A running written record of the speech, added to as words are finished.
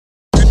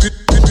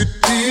Over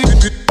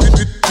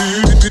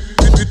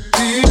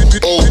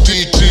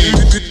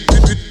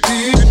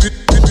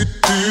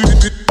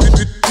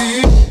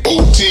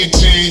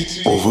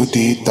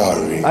teh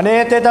tarik.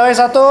 Ani teh tarik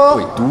satu.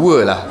 Oi, dua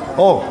lah.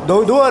 Oh,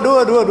 dua.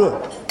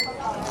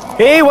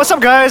 Hey, what's up,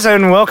 guys,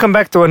 and welcome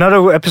back to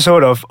another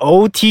episode of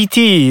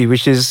OTT,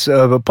 which is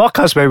a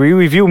podcast where we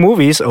review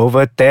movies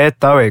over Teh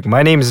Tarik.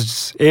 My name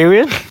is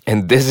Arian.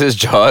 And this is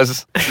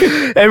Jaws.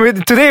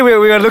 And today we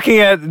are looking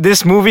at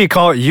this movie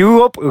called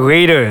Europe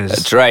Raiders.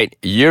 That's right,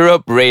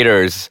 Europe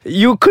Raiders.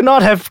 You could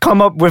not have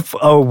come up with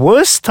a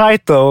worse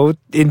title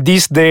in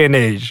this day and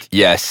age.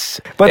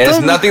 Yes. But it has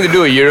then- nothing to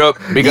do with Europe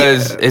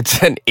because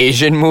it's an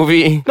Asian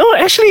movie. No,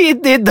 actually,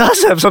 it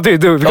does have something to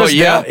do because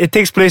yeah? it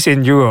takes place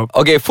in Europe.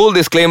 Okay, full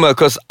disclaimer,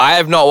 because I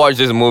have not watched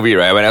this movie,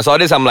 right? When I saw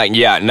this, I'm like,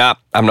 nah,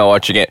 I'm not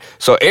watching it.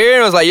 So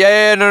Aaron was like,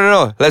 yeah,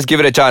 no, let's give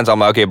it a chance. I'm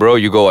like, okay, bro,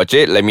 you go watch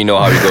it. Let me know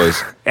how it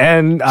goes.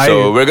 And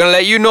So we're gonna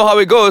let you know how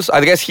it goes.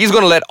 I guess he's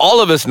gonna let all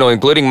of us know,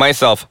 including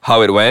myself,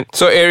 how it went.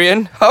 So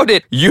Arian, how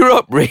did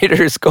Europe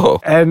Raiders go?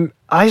 And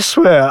I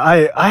swear,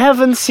 I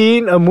haven't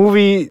seen a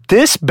movie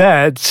this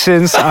bad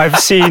since I've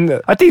seen...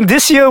 I think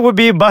this year would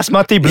be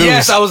Basmati Blues.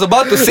 Yes, I was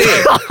about to say.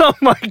 Oh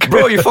my God.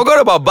 Bro, you forgot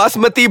about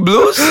Basmati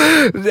Blues?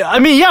 I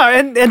mean, yeah,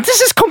 and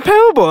this is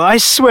comparable, I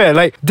swear.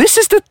 Like, this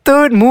is the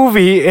third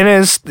movie, and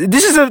this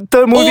is the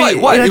third movie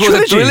what? in a It was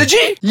a trilogy.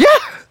 trilogy? Yeah,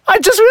 I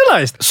just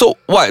realized. So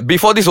what?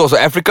 Before this was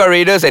Africa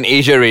Raiders and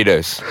Asia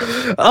Raiders.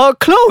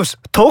 Close.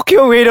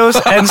 Tokyo Raiders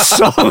and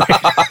Seoul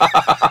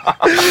Raiders.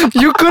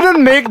 You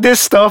couldn't make this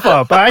stuff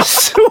up, I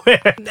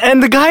swear.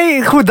 And the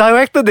guy who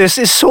directed this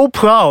is so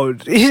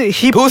proud.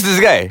 He Who's this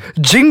guy?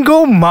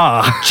 Jingo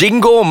Ma.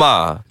 Jingo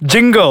Ma.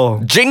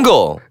 Jingo.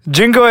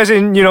 Jingo as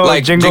in,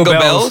 Like Jingle Jingle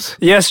Bells. Bells?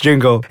 Yes,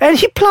 Jingo. And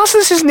he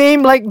plasters his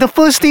name like the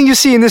first thing you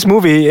see in this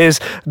movie is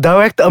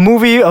direct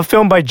a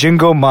film by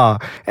Jingo Ma.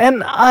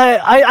 And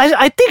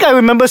I think I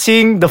remember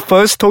seeing the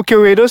first Tokyo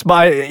Raiders,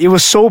 but it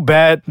was so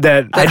bad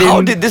that I didn't...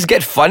 How did this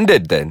get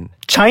funded then?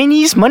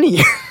 Chinese money.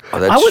 Oh,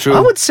 that's true. I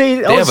would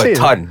say They have a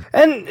ton.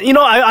 And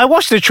I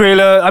watched the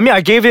trailer. I mean, I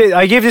gave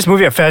this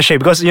movie a fair shake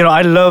because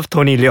I love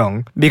Tony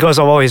Leung because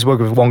of all his work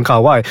with Wong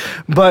Kar-wai.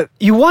 But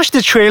you watch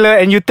the trailer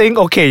and you think,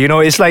 okay,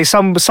 it's like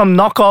some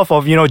knockoff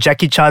of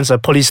Jackie Chan's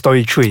Police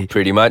Story 3.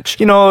 Pretty much.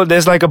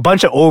 There's like a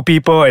bunch of old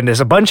people and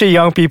there's a bunch of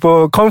young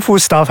people. Kung fu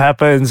stuff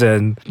happens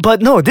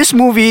but no, this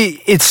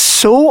movie, it's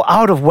so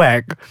out of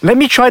whack. Let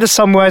me try to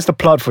summarize the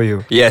plot for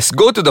you. Yes,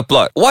 go to the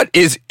plot. What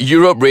is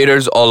Europe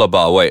Raiders all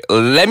about? Wait,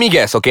 let me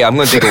guess. Okay, I'm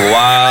going to take a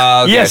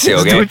wild Yes, guess here,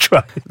 okay? do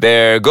try.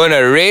 They're going to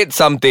raid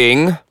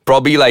something,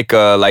 probably like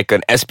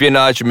an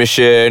espionage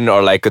mission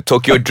or like a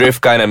Tokyo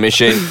Drift kind of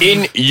mission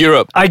in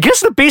Europe. I guess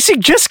the basic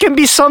gist can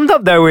be summed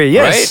up that way.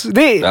 Yes,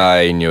 Right?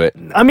 I knew it.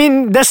 I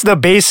mean, that's the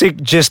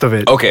basic gist of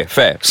it. Okay,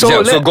 fair.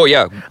 So go,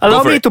 Allow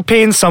go for me it. to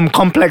paint some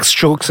complex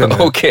strokes in it.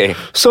 Okay.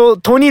 So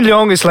Tony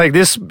Leung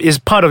is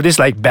part of this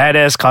like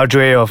badass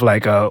cadre of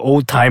like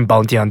old time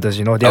bounty hunters.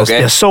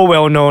 They're so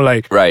well known.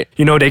 Like Right.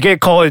 They get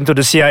called into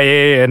the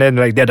CIA and then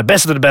like they're the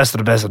best of the best of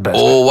the best of the best.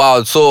 Oh,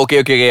 wow. So,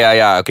 okay.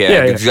 Yeah,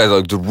 These guys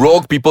are the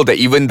rogue people that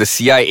even the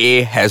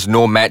CIA has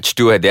no match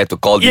to, and they have to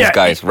call these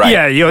guys, right?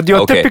 Yeah, your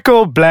Okay.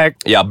 typical black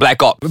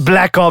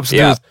ops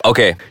Yeah, dude.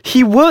 okay.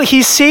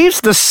 He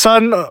saves the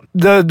son,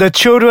 the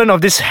children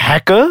of this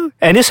hacker,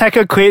 and this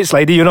hacker creates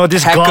like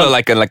this Hacker, god,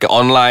 like an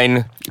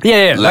online...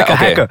 like a okay,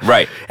 hacker,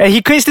 right. And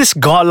he creates this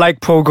godlike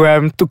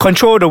program to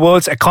control the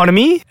world's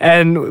economy,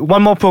 and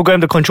one more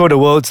program to control the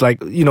world's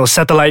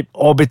satellite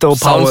orbital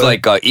power. Sounds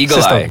like Eagle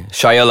system. Eye,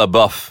 Shia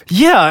LaBeouf.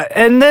 Yeah,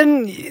 and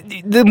then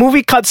the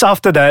movie cuts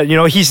after that.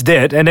 He's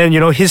dead, and then he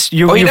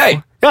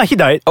died? Yeah, he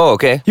died. Oh,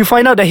 okay. You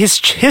find out that his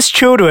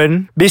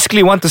children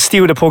basically want to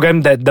steal the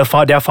program that their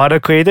father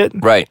created.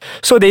 Right.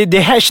 So they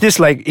hatch this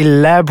like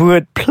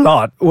elaborate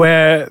plot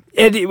where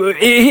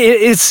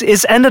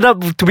it's ended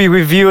up to be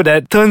revealed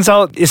that turns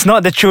out it's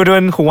not the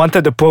children who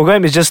wanted the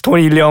program. It's just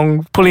Tony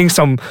Leung pulling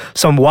some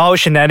wild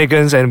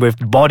shenanigans and with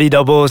body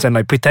doubles and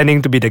like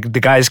pretending to be the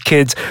guy's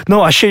kids.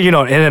 No, I shit you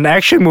not. In an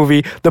action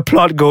movie, the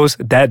plot goes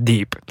that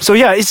deep. So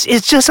yeah,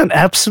 it's just an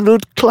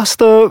absolute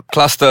cluster.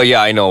 Cluster,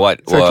 yeah, I know what.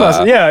 It's a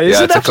cluster. Yeah, it's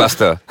a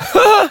cluster.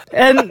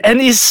 and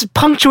it's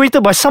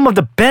punctuated by some of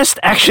the best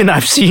action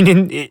I've seen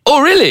in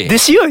Oh, really?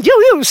 this year.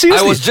 Yeah, seriously.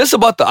 I was just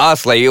about to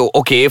ask, like,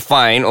 okay,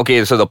 fine.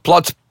 Okay, so the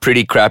plot's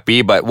pretty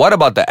crappy, but what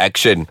about the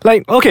action?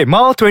 Like, okay,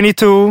 Mile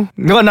 22,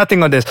 got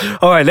nothing on this.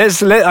 All right,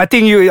 I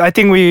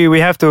think we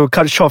have to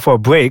cut short for a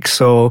break,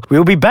 so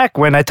we'll be back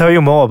when I tell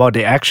you more about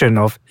the action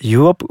of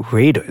Europe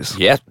Raiders.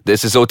 Yeah,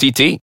 this is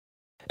OTT.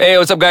 Hey,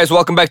 what's up, guys?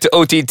 Welcome back to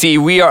OTT.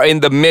 We are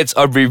in the midst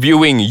of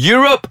reviewing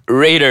Europe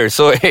Raiders.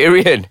 So,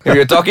 Arian, if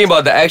you're talking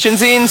about the action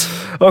scenes...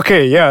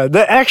 Okay, yeah,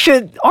 the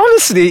action,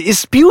 honestly,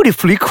 is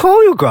beautifully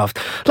choreographed.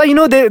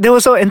 Like, there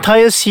was an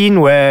entire scene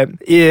where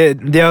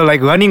they're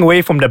like running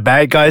away from the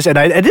bad guys, and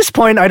at this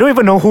point, I don't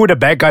even know who the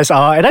bad guys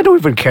are, and I don't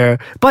even care.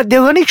 But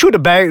they're running from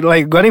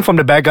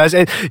the bad guys,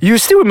 and you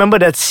still remember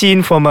that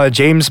scene from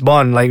James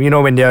Bond, like,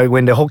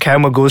 when the whole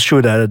camera goes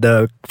through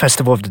the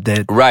Festival of the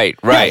Dead. Right.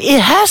 Yeah,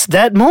 it has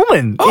that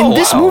moment. in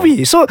this wow.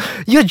 movie. So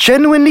you're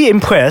genuinely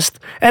impressed,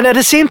 and at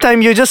the same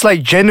time, you're just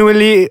like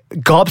genuinely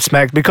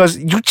gobsmacked because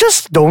you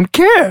just don't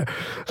care.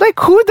 Like,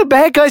 who are the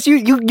bad guys?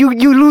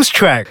 You lose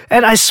track.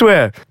 And I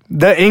swear,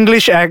 the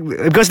English act,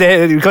 because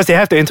they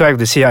have to interact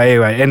with the CIA,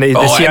 right? And the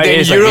CIA and then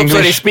is Europe, like English.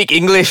 so they speak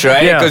English,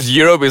 right? Yeah. Because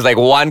Europe is like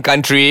one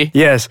country.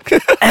 Yes.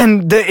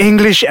 And the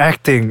English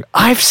acting,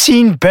 I've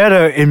seen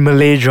better in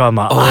Malay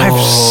drama. I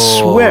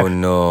swear. Oh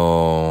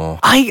no.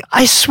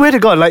 I swear to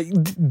God, like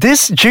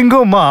this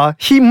Jingo Ma,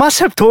 he must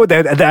have told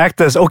the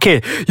actors,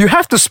 okay, you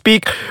have to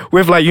speak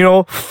with like,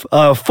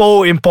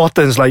 full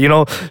importance. Like,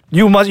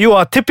 you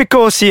are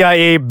typical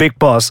CIA big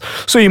boss.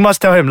 So you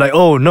must tell him like,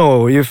 oh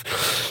no,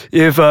 if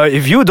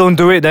you don't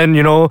do it, then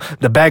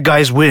the bad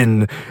guys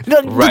win.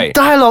 The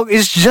dialogue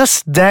is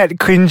just that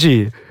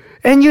cringy.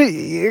 And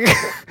you're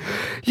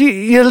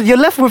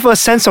left with a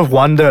sense of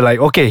wonder. Like,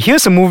 okay,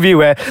 here's a movie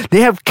where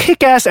they have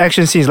kick-ass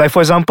action scenes. Like,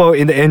 for example,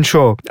 in the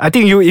intro, I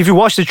think if you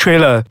watch the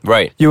trailer,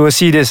 right, you will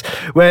see this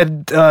where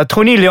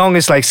Tony Leung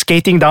is like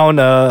skating down,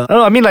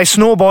 like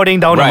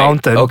snowboarding down a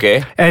mountain.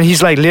 Okay, and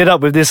he's like lit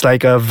up with this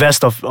like a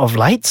vest of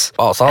lights.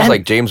 Oh, sounds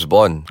like James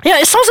Bond. Yeah,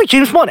 it sounds like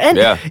James Bond, and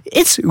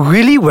it's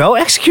really well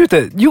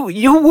executed.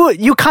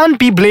 You can't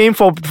be blamed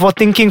for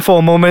thinking for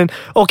a moment,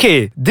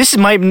 okay, this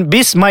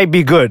might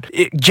be good.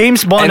 James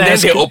Bond, and then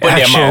they open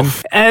action, their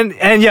mouth, and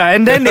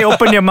then they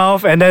open your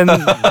mouth, and then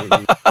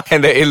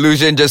and the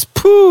illusion just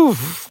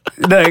poof.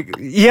 Like,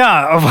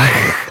 yeah.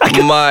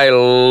 My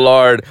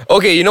lord.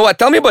 Okay, you know what?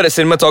 Tell me about the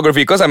cinematography,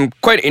 because I'm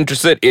quite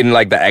interested in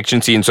like the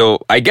action scene. So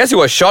I guess it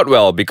was shot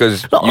well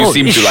because you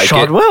seem to like it. It's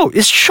shot well.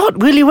 It's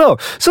shot really well.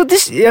 So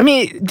this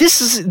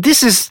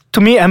is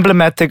to me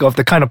emblematic of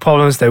the kind of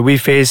problems that we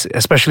face,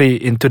 especially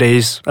in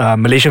today's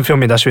Malaysian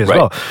film industry as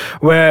well,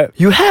 where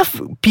you have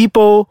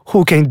people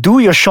who can do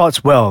your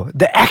shots well.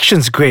 The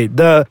action's great.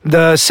 The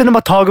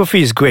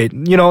cinematography is great.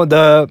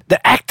 The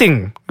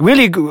acting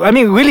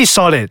really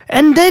solid.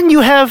 And then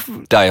you have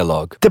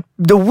dialogue.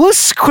 The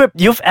worst script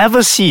you've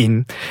ever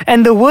seen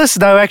and the worst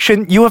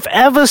direction you have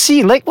ever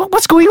seen. Like,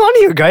 what's going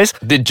on here, guys?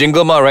 Did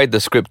Jingle Ma write the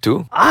script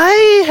too?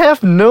 I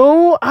have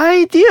no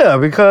idea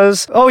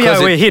because...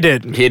 he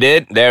did. He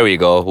did? There we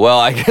go. Well,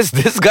 I guess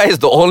this guy is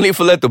the only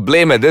fella to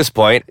blame at this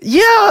point.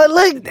 Yeah,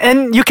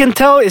 and you can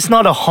tell it's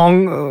not a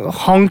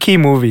honky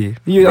movie.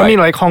 I mean,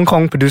 like Hong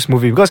Kong produced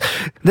movie, because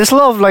there's a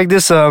lot of like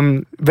this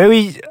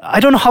very... I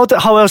don't know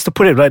how else to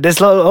put it, right? There's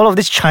a lot of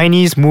this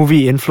Chinese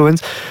movie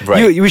influence.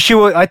 Right.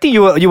 I think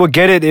you will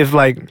get it if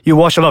like you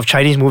watch a lot of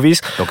Chinese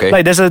movies. Okay.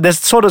 Like there's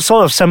sort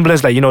of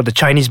semblance, like the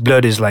Chinese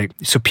blood is like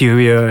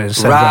superior and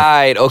stuff.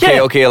 Right.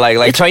 Okay.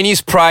 Like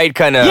Chinese pride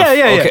kind of.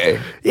 Yeah. Okay.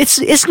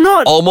 It's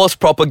not almost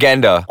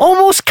propaganda.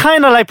 Almost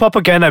kind of like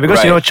propaganda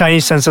because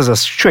Chinese censors are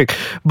strict,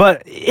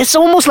 but it's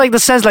almost like the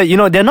sense like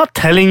they're not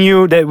telling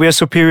you that we're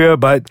superior,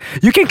 but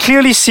you can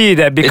clearly see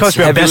that because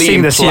we're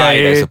besting the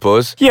CIA. I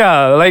suppose.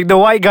 Yeah, like the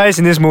white guys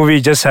in this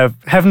movie just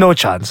have no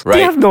chance. Right.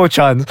 They have no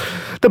chance.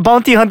 The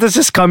bounty hunters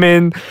just come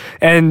in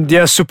and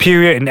they're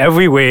superior in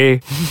every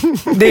way.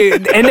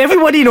 And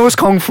everybody knows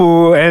kung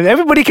fu and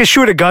everybody can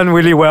shoot a gun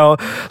really well.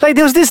 Like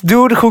there was this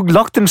dude who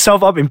locked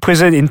himself up in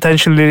prison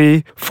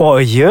intentionally for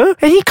a year,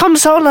 and he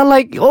comes out and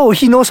like,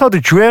 he knows how to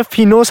drift,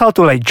 he knows how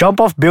to like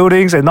jump off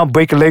buildings and not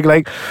break a leg.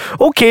 Like,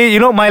 okay,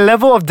 my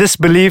level of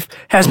disbelief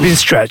has been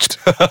stretched.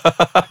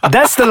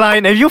 That's the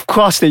line, and you've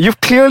crossed it. You've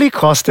clearly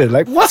crossed it.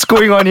 Like, what's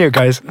going on here,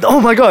 guys?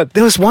 Oh my god,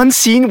 there was one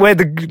scene where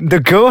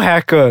the girl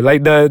hacker,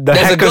 like the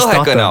hacker's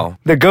daughter, now.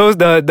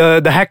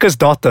 The hacker's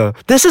daughter.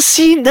 There's a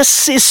scene that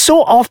is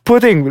so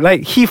off-putting.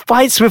 Like he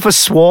fights with a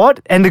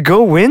sword and the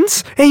girl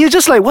wins, and you're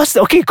just like,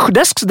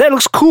 that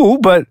looks cool,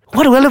 but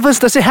what relevance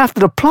does it have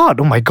to the plot?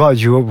 Oh my god,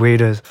 Europe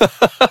Raiders.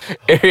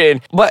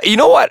 Arian, but you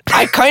know what?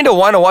 I kind of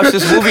want to watch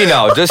this movie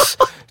now, just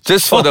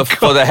for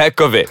the heck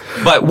of it.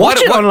 But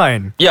watch it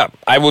online. Yeah,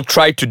 I will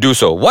try to do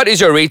so. What is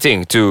your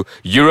rating to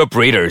Europe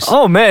Raiders?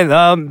 Oh man,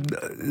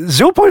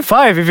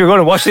 0.5 if you're going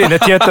to watch it in the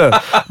theater.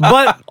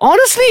 But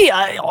honestly,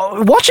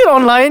 watch it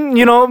online.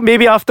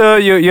 Maybe after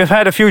you've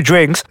had a few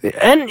drinks,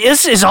 and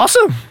it's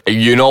awesome.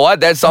 You know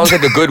what? That sounds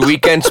like a good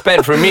weekend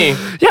spent for me.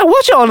 Yeah,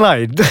 watch it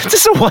online.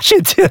 Just watch it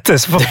in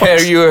theaters.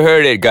 There you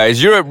heard it,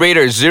 guys. Europe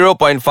Raiders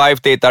 0.5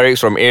 Teh Tariks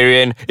from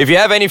Arian. If you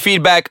have any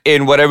feedback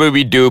in whatever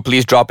we do,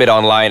 please drop it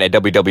online at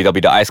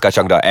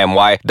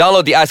www.aiskacang.my.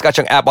 Download the Ais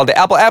Kacang app on the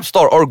Apple App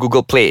Store or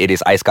Google Play. It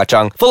is Ais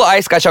Kacang. Follow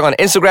Ais Kacang on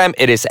Instagram.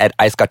 It is at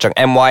Ais Kacang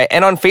MY.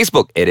 And on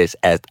Facebook, it is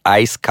at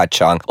Ais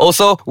Kacang.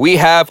 Also, we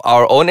have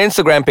our own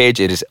Instagram page.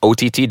 It is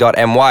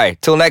ott.my.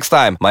 Till next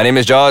time, my name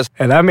is Jaws.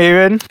 And I'm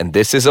Aaron. And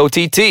this is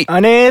OTT.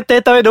 Ane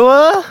Teh Tarik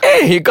 2.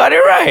 Hey, you got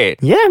it right.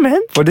 Yeah, man.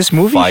 For this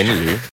movie. Finally.